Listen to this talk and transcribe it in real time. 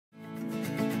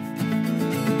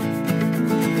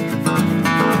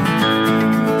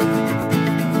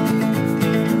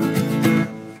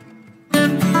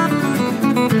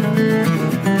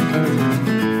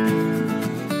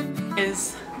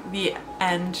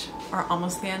or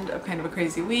almost the end of kind of a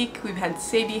crazy week. We've had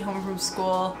Sadie home from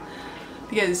school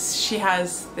because she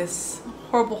has this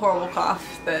horrible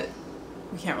cough that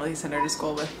we can't really send her to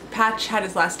school with. Patch had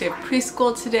his last day of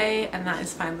preschool today, and that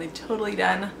is finally totally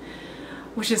done,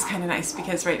 which is kind of nice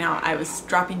because right now I was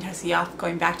dropping Tessie off,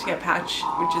 going back to get Patch,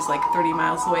 which is like 30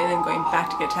 miles away, then going back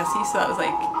to get Tessie. So that was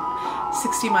like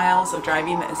 60 miles of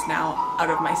driving that is now out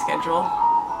of my schedule.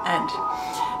 And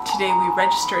today we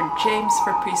registered James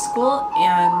for preschool,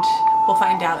 and we'll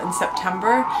find out in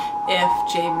September if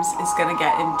James is gonna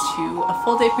get into a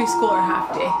full day preschool or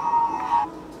half day.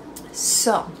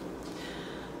 So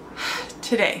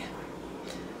today,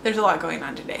 there's a lot going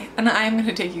on today, and I'm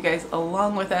gonna take you guys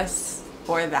along with us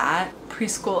for that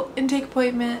preschool intake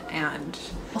appointment and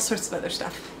all sorts of other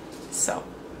stuff. So,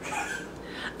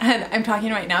 and I'm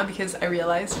talking right now because I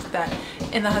realized that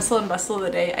in the hustle and bustle of the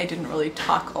day, I didn't really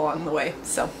talk along the way.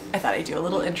 So I thought I'd do a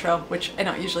little intro, which I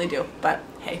don't usually do, but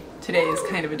hey, today is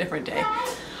kind of a different day.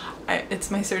 It's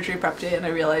my surgery prep day, and I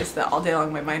realized that all day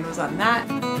long my mind was on that.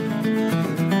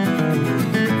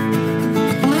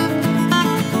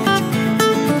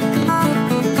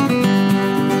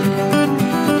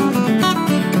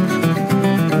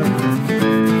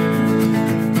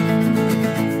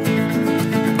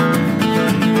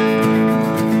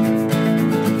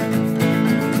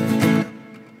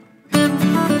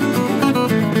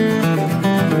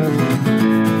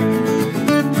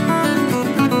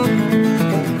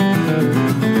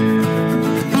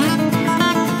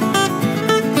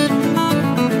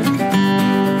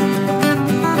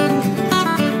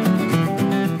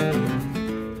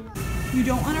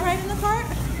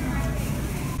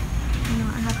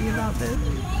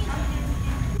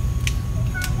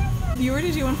 If you were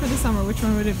to do one for the summer, which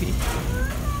one would it be?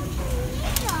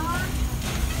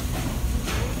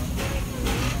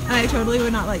 And I totally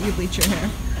would not let you bleach your hair.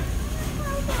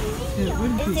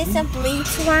 Is this a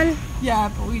bleach one?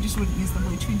 Yeah, but we just wouldn't use the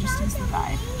bleach, we just use the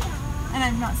dye. And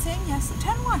I'm not saying yes, a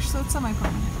 10 wash, so it's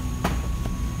semi-permanent.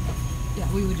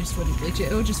 Yeah, we just wouldn't bleach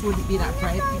it. It just wouldn't be that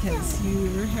bright because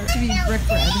your hair to be brick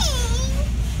red.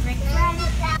 Brick red?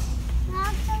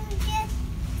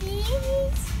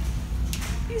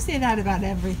 You say that about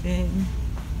everything.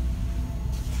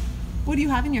 What do you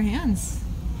have in your hands?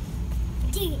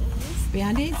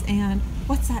 Band-Aids, and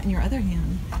what's that in your other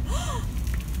hand?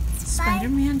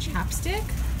 Spider-Man chapstick?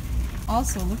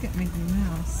 Also, look at Mickey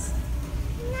Mouse.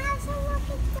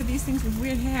 Look at these things with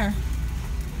weird hair.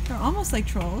 They're almost like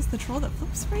trolls. The troll that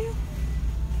flips for you.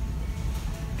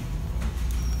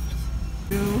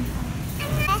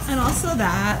 And also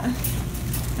that.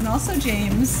 And also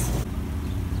James.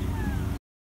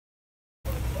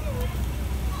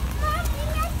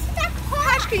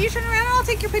 Can you turn around and I'll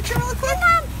take your picture real quick?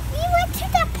 Mom, we went to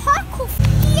the park with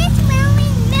kids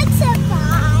wearing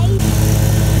Mexified.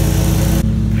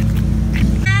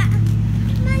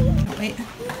 Wait,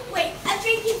 I'm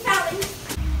drinking fountain.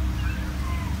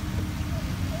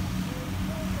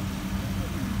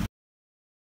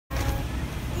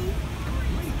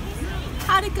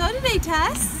 How'd it go today,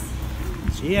 Tess?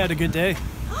 She had a good day.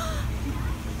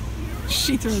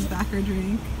 She throws back her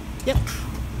drink. Yep.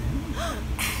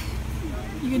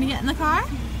 You gonna get in the car?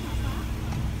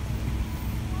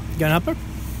 You gonna help her?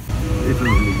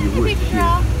 Big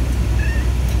girl.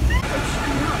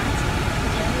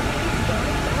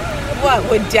 What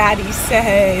would Daddy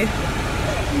say?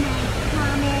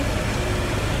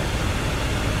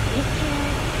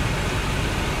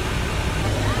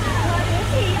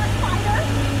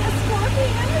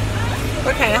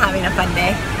 We're kind of having a fun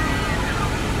day.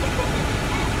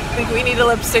 I think we need a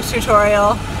lipstick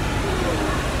tutorial.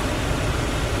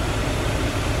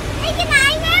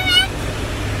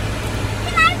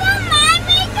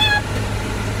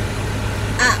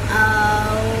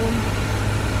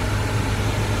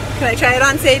 Can I try it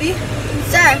on, Sadie?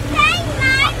 Sure.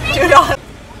 Do it all.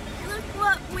 Look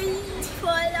what we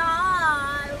put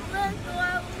on. Look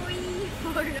what we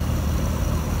put on.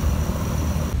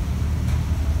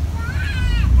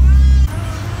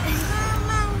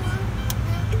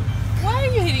 Why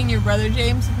are you hitting your brother,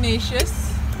 James Ignatius?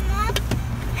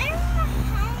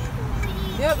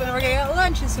 Yep, and we're gonna get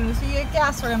lunch as soon as we get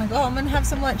gas. We're gonna go home and have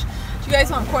some lunch. Do you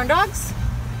guys want corn dogs?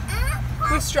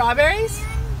 With strawberries?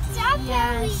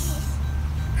 Yes.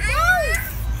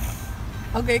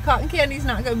 Okay, cotton candy's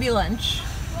not gonna be lunch.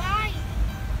 Why?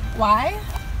 Why?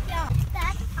 Yeah,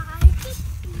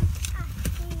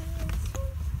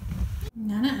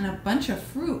 Nana and a bunch of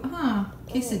fruit, huh?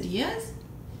 Quesadillas?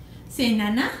 Say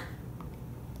Nana.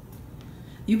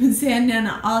 You've been saying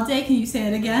Nana all day. Can you say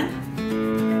it again?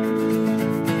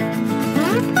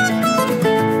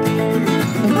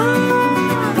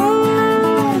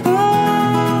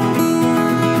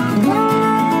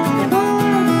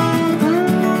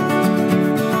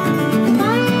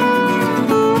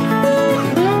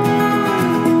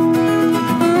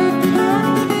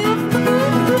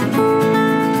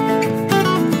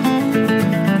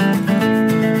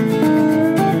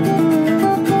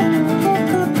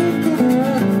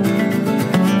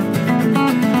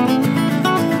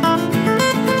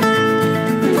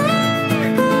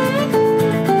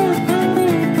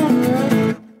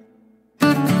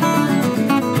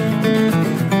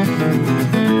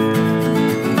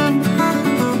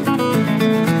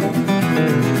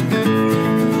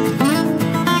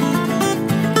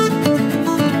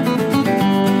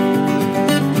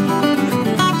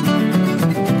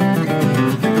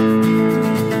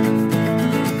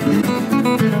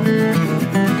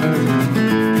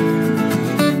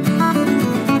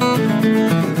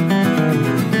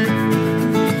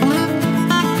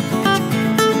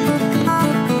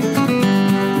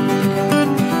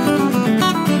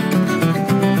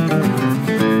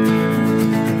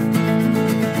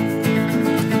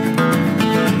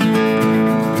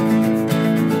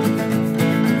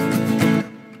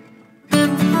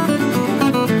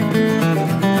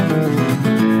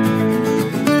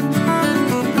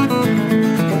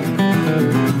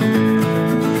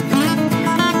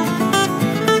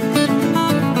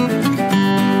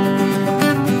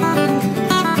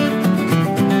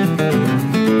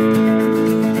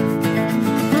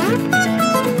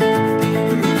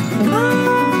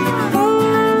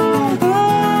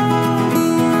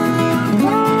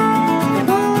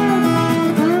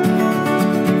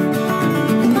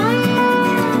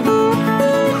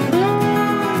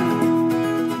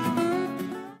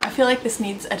 like this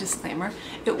needs a disclaimer.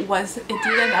 It did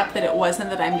end up that it wasn't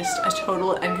that I'm just a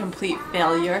total and complete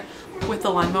failure with the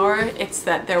lawnmower. It's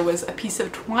that there was a piece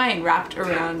of twine wrapped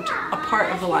around a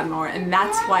part of the lawnmower, and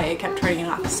that's why it kept turning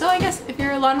off. So I guess if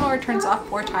your lawnmower turns off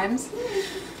 4 times,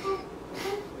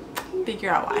 figure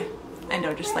out why. And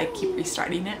don't just like keep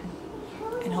restarting it.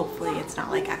 And hopefully it's not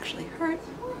like actually hurt,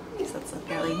 because that's a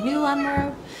fairly new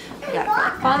lawnmower. I got it for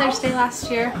like Father's Day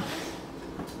last year.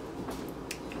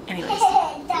 Anyways,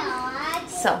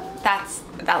 so that's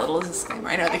that little disclaimer.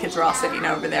 I know the kids were all sitting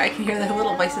over there. I can hear the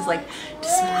little voices like,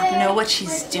 does Mom know what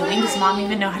she's doing? Does Mom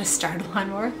even know how to start a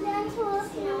lawnmower?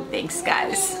 Thanks,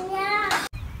 guys.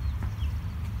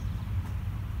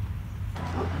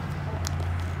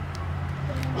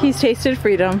 He's tasted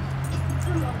freedom.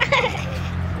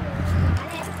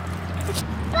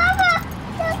 Papa,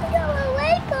 don't go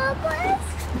away, Papa.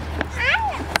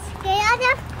 I'm scared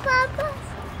of Papa.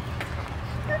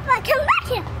 Papa, come back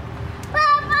here.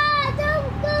 Papa, don't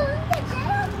go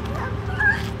there, Papa.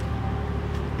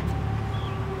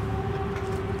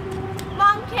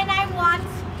 Mom, can I watch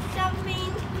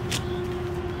something?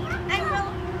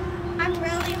 I'm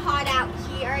really hot out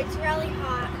here. It's really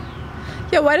hot.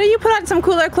 Yeah, why don't you put on some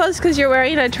cooler clothes because you're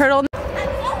wearing a turtle? I'm so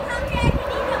hungry. I can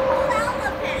eat a whole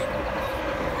elephant.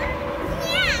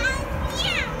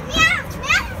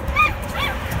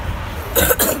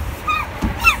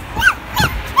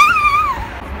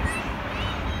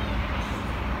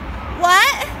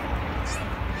 What?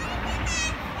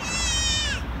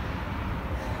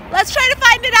 Let's try to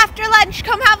find it after lunch.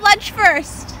 Come have lunch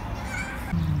first.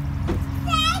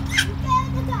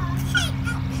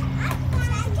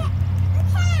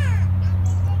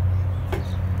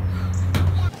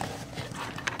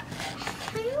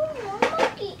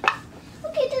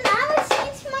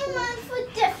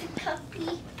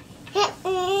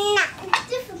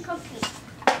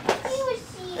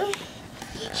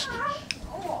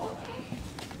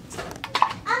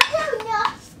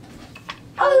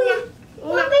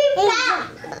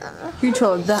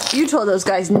 You told those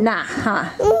guys nah, huh?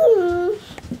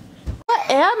 What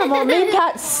animal made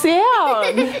that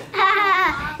sound?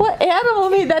 What animal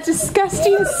made that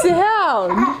disgusting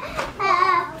sound?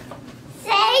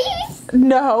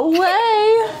 No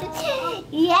way!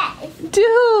 Yes.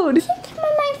 Dude! Take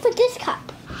my mind for this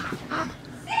cup.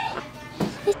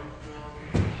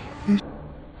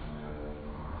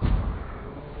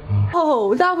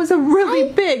 Oh, that was a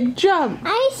really big jump.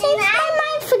 I changed my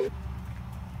mind for.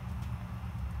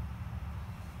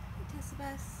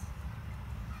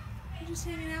 I'm just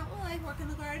hanging out while I work in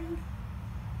the garden.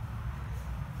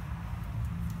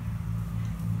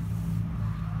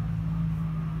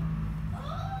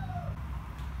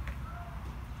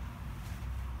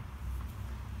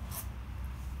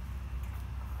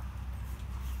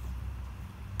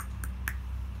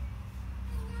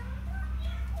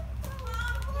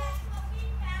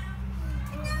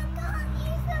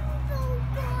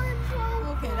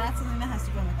 Okay, that's something that has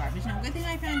to go in the garbage. Now, good thing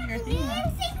I found your thing.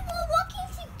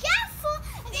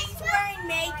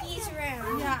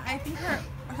 Yeah, I think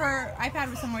her iPad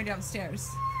was somewhere downstairs.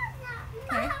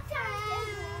 Okay.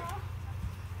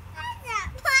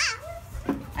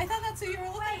 I thought that's what you were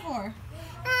looking for.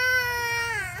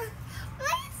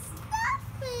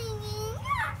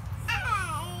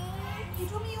 You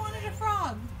told me you wanted a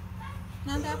frog.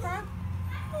 Not that frog?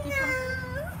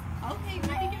 Okay, we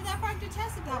can give that frog to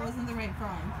test if that wasn't the right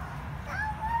frog.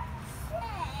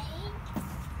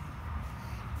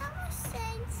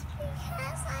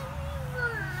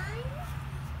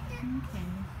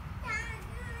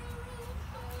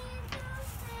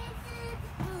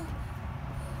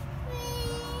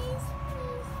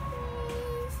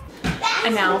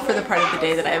 And now for the part of the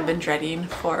day that I have been dreading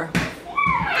for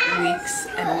weeks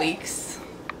and weeks.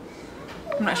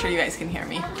 I'm not sure you guys can hear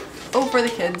me. Oh, for the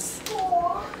kids.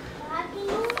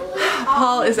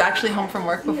 Paul is actually home from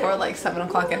work before like 7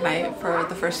 o'clock at night for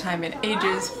the first time in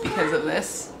ages because of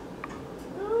this.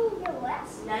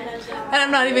 And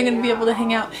I'm not even going to be able to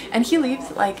hang out. And he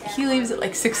leaves at like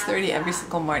 6:30 every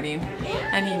single morning.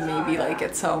 And he maybe like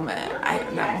gets home at, I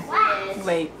don't know,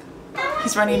 late.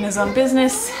 He's running his own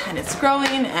business and it's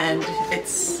growing and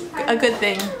it's a good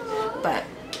thing, but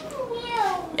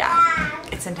yeah,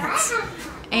 it's intense.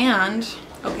 And,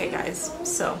 okay guys,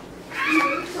 so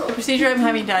the procedure I'm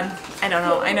having done, I don't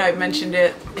know, I know I've mentioned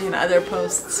it in other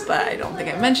posts, but I don't think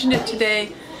I mentioned it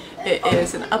today. It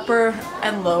is an upper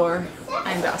and lower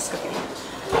endoscopy,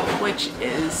 which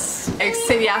is,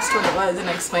 Sadie asked what it was and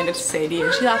I explained it to Sadie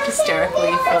and she laughed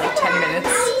hysterically for like 10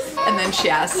 minutes and then she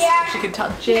asked if she could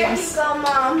tell James.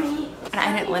 And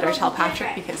I didn't let her tell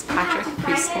Patrick because Patrick,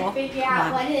 preschool, Figure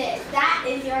out what it is. That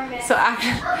is your myth.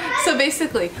 So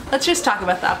basically, let's just talk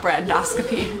about the upper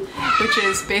endoscopy, which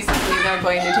is basically they're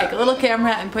going to take a little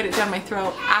camera and put it down my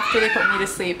throat after they put me to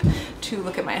sleep to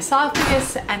look at my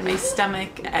esophagus and my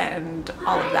stomach and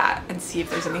all of that and see if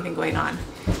there's anything going on.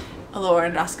 A lower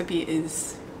endoscopy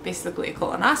is basically a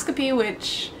colonoscopy,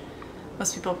 which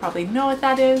most people probably know what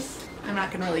that is. I'm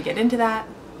not going to really get into that.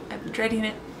 I've been dreading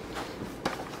it.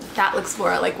 That looks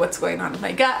more like what's going on in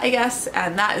my gut, I guess,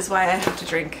 and that is why I have to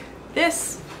drink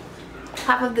this.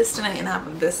 Half of this tonight and half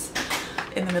of this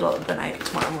in the middle of the night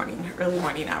tomorrow morning, early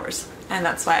morning hours. And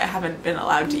that's why I haven't been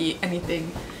allowed to eat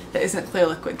anything that isn't clear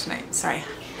liquid tonight. Sorry,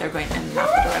 they're going in and out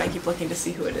the door and I keep looking to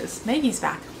see who it is. Maggie's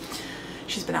back.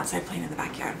 She's been outside playing in the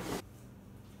backyard.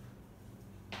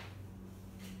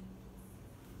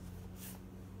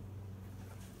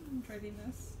 I'm dreading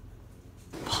this.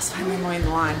 Paul's finally mowing the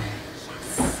lawn.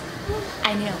 Yes.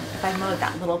 I knew if I mowed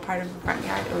that little part of the front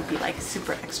yard, it would be like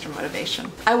super extra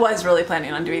motivation. I was really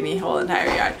planning on doing the whole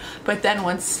entire yard, but then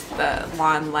once the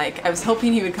lawn, like, I was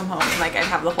hoping he would come home and like I'd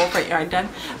have the whole front yard done,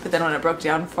 but then when it broke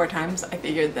down 4 times, I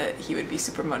figured that he would be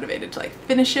super motivated to like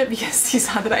finish it because he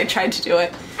saw that I tried to do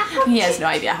it. And he has no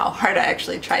idea how hard I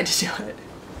actually tried to do it.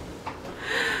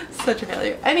 Such a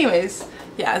failure. Anyways,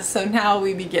 yeah, so now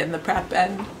we begin the prep,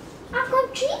 and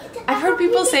I've heard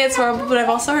people say it's horrible, but I've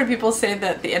also heard people say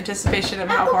that the anticipation of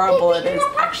how horrible it is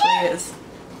actually is.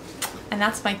 And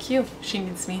that's my cue. She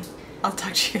needs me. I'll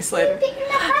talk to you guys later.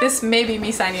 This may be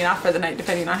me signing off for the night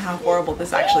depending on how horrible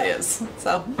this actually is.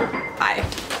 So, bye.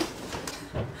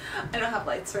 I don't have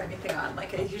lights or anything on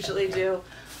like I usually do.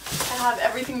 I have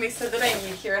everything they said that I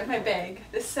need here in my bag.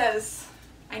 This says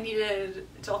I needed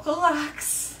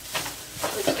Dulcolax,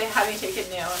 which they had me take at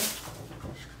noon.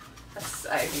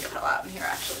 I think it fell out in here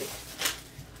actually.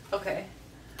 Okay.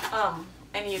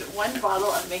 I need 1 bottle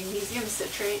of magnesium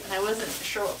citrate, and I wasn't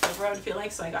sure what flavor I would feel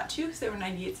like, so I got 2 because they were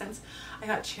 98 cents. I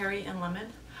got cherry and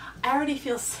lemon. I already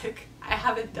feel sick. I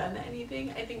haven't done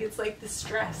anything. I think it's like the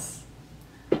stress.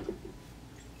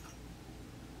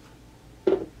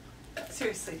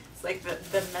 Seriously, it's like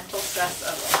the mental stress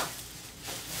of like,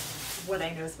 what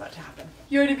I know is about to happen.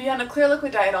 You're to be on a clear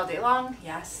liquid diet all day long.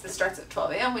 Yes, this starts at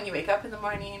 12 a.m. when you wake up in the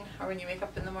morning, or when you wake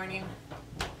up in the morning.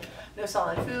 No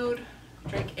solid food.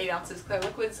 Drink 8 ounces clear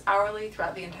liquids hourly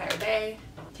throughout the entire day.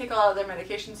 Take all other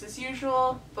medications as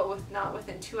usual, but not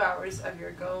within 2 hours of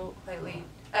your go lightly.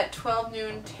 At 12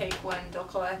 noon, take 1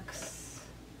 Dulcolax.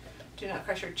 Do not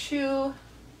crush or chew.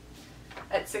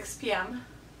 At 6 p.m.,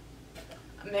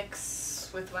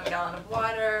 mix with 1 gallon of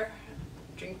water.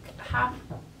 Drink half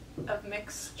of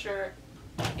mixture,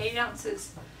 8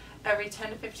 ounces every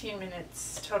 10 to 15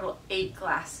 minutes, total 8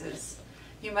 glasses.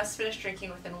 You must finish drinking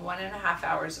within 1.5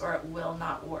 hours or it will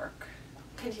not work.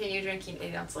 Continue drinking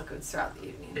 8-ounce liquids throughout the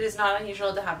evening. It is not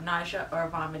unusual to have nausea or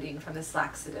vomiting from this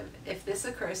laxative. If this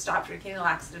occurs, stop drinking the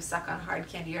laxative, suck on hard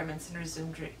candy or mints, and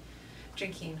resume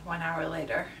drinking 1 hour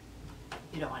later.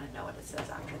 You don't want to know what it says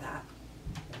after that.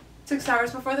 6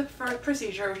 hours before the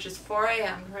procedure, which is 4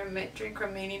 a.m., drink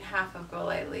remaining half of Go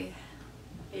Lightly.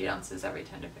 8 ounces every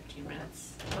 10 to 15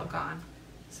 minutes till gone.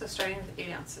 So starting with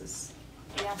 8 ounces.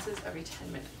 8 ounces every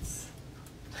 10 minutes.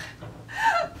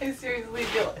 I seriously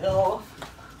feel ill.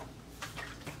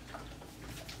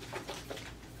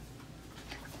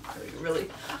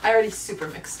 I already super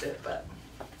mixed it, but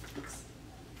it's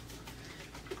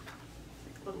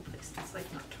like a little place that's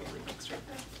like not totally mixed right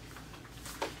there.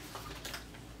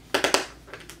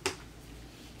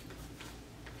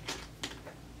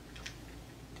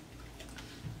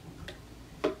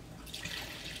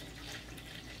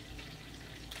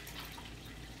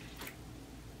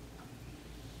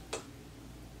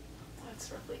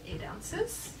 Roughly 8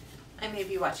 ounces. I may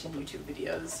be watching YouTube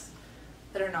videos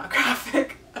that are not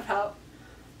graphic about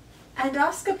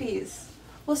endoscopies.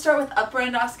 We'll start with upper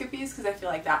endoscopies because I feel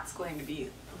like that's going to be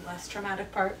the less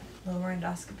traumatic part. Lower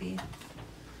endoscopy.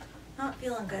 Not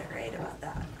feeling good right about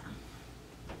that.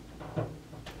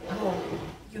 Oh,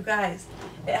 you guys,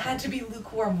 it had to be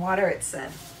lukewarm water, it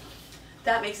said.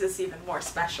 That makes this even more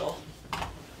special.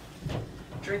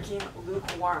 Drinking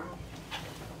lukewarm.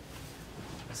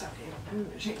 Sorry, I'm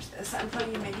going to change this. I'm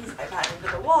plugging Maggie's iPad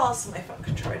into the wall so my phone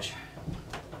can charge.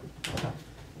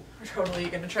 We're totally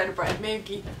going to try to bribe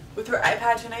Maggie with her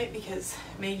iPad tonight because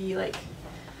Maggie, like,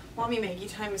 Mommy Maggie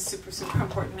time is super, super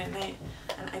important at night,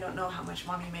 and I don't know how much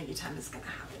Mommy Maggie time is going to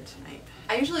happen tonight.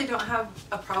 I usually don't have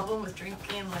a problem with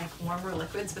drinking, like, warmer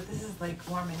liquids, but this is, like,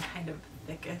 warm and kind of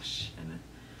thickish, and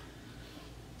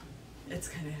it's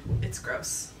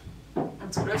gross.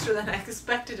 It's grosser than I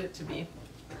expected it to be.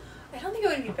 I don't think it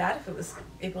would be bad if it was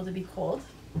able to be cold.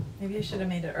 Maybe I should have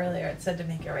made it earlier. It said to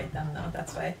make it right then though.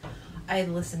 That's why I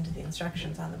listened to the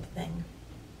instructions on the thing.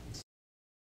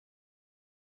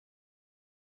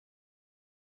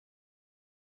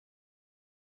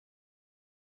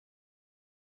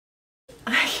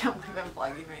 I can't believe I'm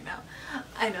vlogging right now.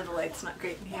 I know the light's not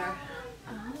great in here.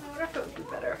 I wonder if it would be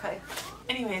better if I...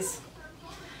 Anyways,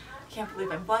 I can't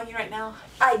believe I'm vlogging right now.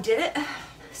 I did it.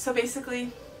 So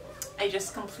basically, I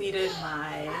just completed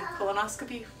my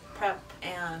colonoscopy prep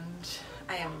and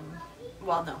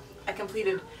I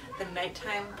completed the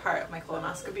nighttime part of my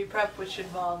colonoscopy prep, which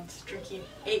involved drinking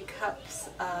 8 cups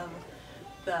of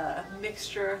the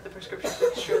mixture, the prescription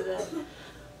mixture that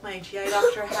my GI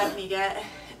doctor had me get,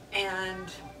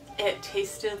 and it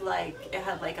tasted like it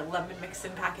had like a lemon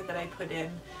mix-in packet that I put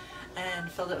in and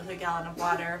filled it with a gallon of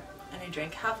water, and I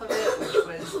drank half of it, which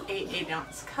was 8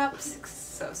 8-ounce cups,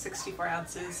 so 64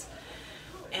 ounces,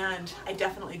 and I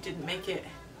definitely didn't make it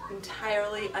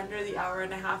entirely under the hour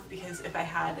and a half, because if I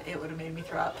had, it would have made me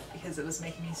throw up because it was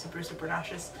making me super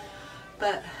nauseous.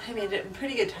 But I made it in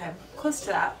pretty good time, close to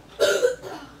that.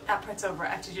 That part's over.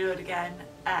 I have to do it again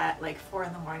at like 4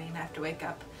 in the morning. I have to wake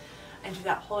up and do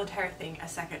that whole entire thing a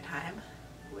second time,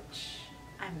 which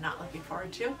I'm not looking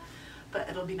forward to, but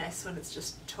it'll be nice when it's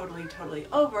just totally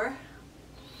over.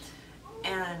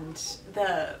 And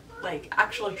the like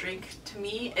actual drink, to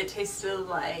me, it tasted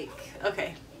like,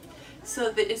 okay,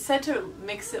 so it said to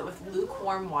mix it with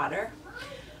lukewarm water,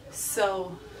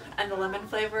 so, and the lemon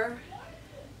flavor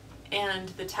and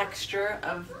the texture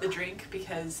of the drink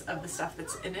because of the stuff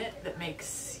that's in it that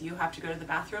makes you have to go to the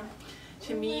bathroom.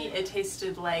 To me, it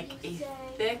tasted like a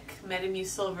thick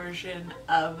Metamucil version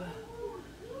of,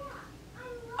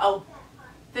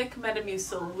 thick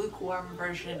Metamucil lukewarm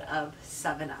version of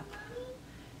 7-Up.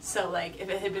 So like if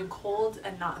it had been cold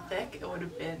and not thick, it would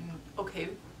have been okay,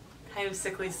 kind of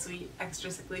sickly sweet, extra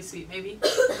sickly sweet maybe,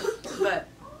 but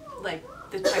like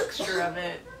the texture of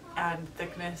it and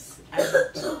thickness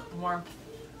and warmth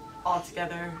all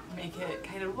together make it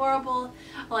kind of horrible.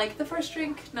 Like the first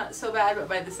drink, not so bad, but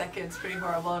by the second it's pretty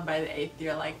horrible, and by the 8th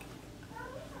you're like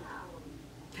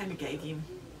kind of gagging.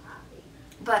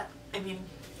 But I mean,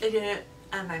 I did it,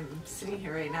 and I'm sitting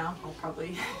here right now. I'll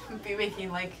probably be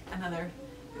making like another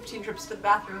 15 trips to the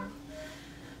bathroom.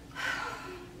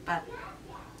 But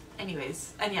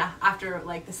anyways, and yeah, after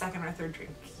like the second or third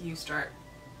drink, you start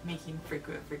making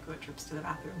frequent trips to the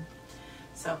bathroom.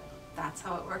 So that's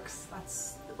how it works.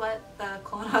 That's what the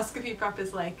colonoscopy prep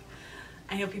is like.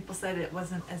 I know people said it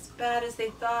wasn't as bad as they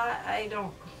thought. I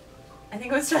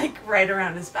think it was like right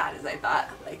around as bad as I thought.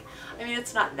 Like, I mean,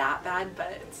 it's not that bad,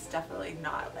 but it's definitely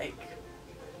not like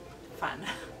fun.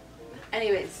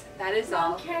 Anyways, that is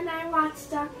all. Can I watch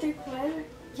Dr. Quinn?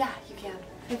 Yeah, you can.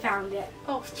 I found it.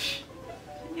 Oh,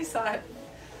 you saw it.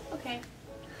 Okay.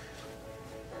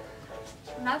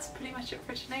 And that's pretty much it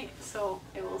for tonight. So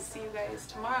I will see you guys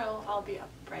tomorrow. I'll be up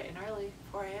bright and early,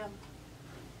 4 a.m.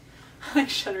 I'm like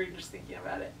shuddering just thinking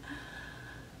about it.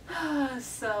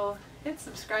 So hit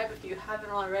subscribe if you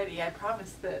haven't already. I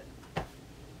promise that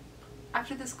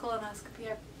after this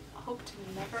colonoscopy, I hope to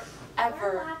never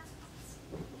ever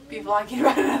be vlogging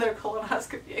about another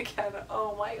colonoscopy again.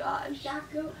 Oh my gosh.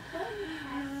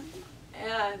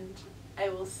 And I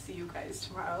will see you guys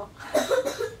tomorrow.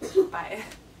 Bye.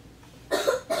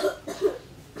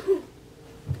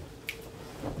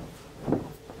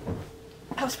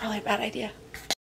 That was probably a bad idea.